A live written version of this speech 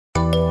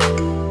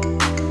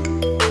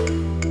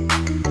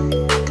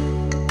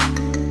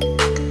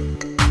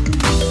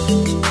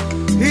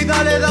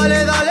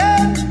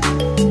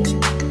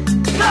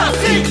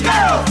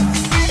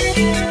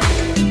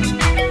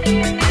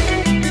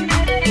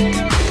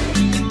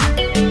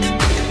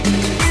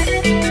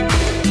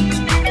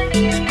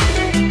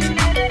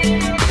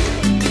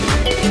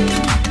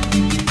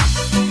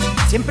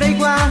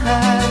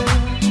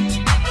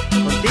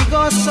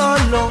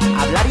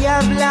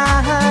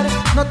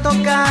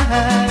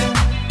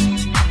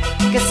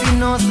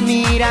nos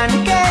miran,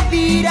 ¿qué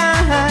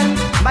dirán?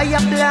 Vaya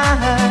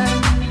plan.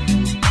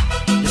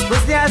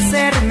 Después de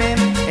hacerme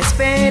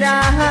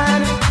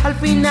esperar, al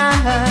final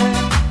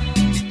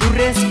tu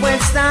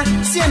respuesta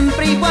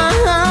siempre igual.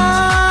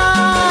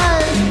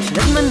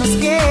 Las manos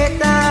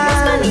quietas, las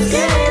manos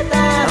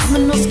quietas, las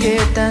manos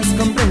quietas,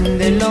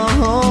 compréndelo.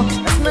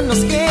 Las manos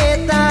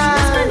quietas,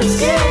 las manos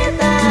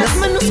quietas, las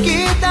manos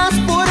quietas,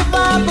 por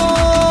favor.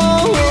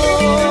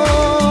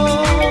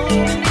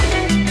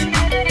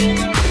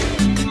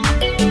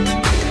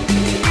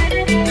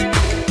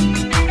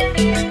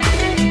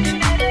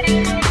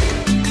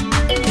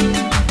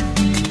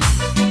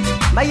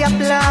 Vaya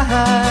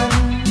plan,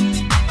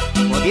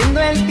 pudiendo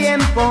el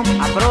tiempo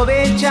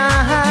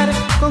aprovechar,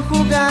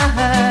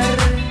 conjugar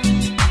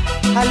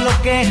a lo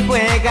que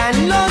juegan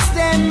los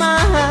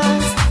demás.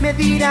 Me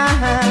dirás,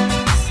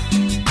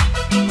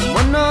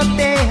 ¿cómo no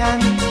te han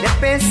de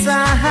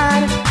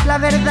pesar? La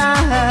verdad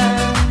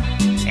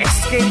es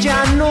que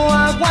ya no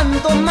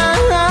aguanto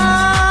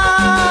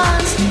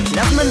más.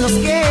 Las manos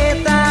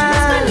quietas,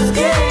 las manos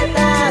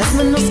quietas, las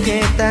manos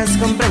quietas,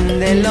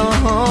 compréndelo.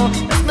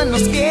 Las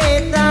manos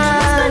quietas,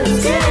 las manos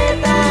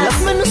quietas, las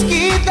manos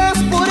quietas,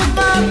 por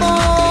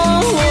favor.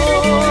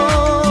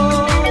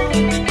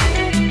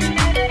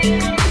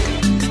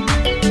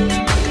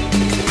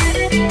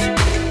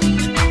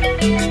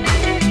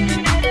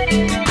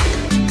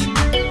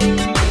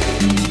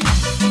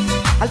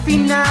 Al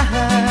final,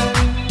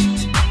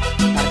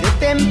 tarde o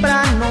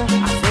temprano,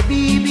 has de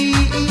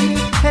vivir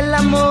el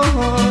amor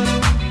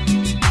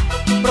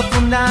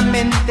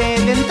profundamente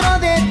dentro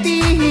de ti.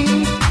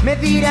 Me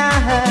dirás,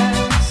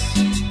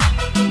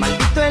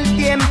 maldito el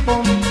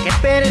tiempo que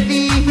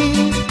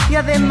perdí, y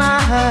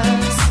además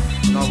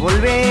no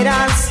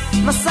volverás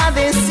más a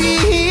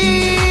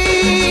decir.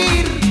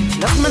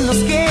 Las manos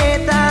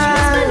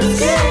quietas,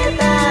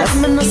 las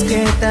manos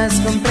quietas,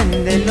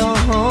 compréndelo.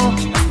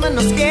 Las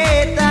manos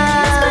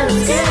quietas,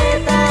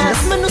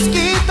 las manos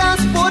quietas,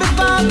 por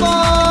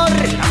favor.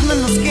 Las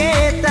manos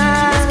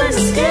quietas,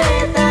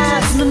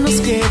 las manos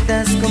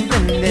quietas,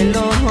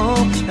 compréndelo.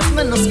 Las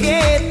manos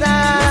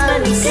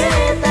quietas,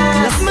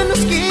 las manos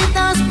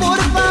quietas, por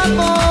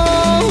favor.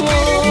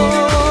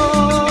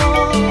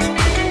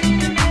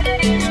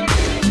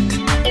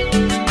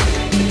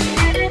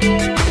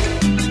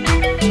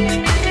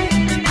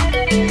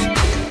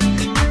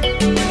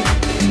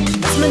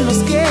 Las manos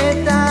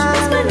quietas,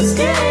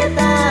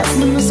 las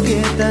manos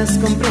quietas,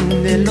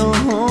 compréndelo.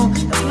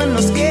 Las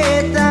manos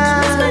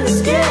quietas,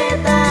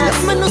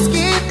 las manos quietas.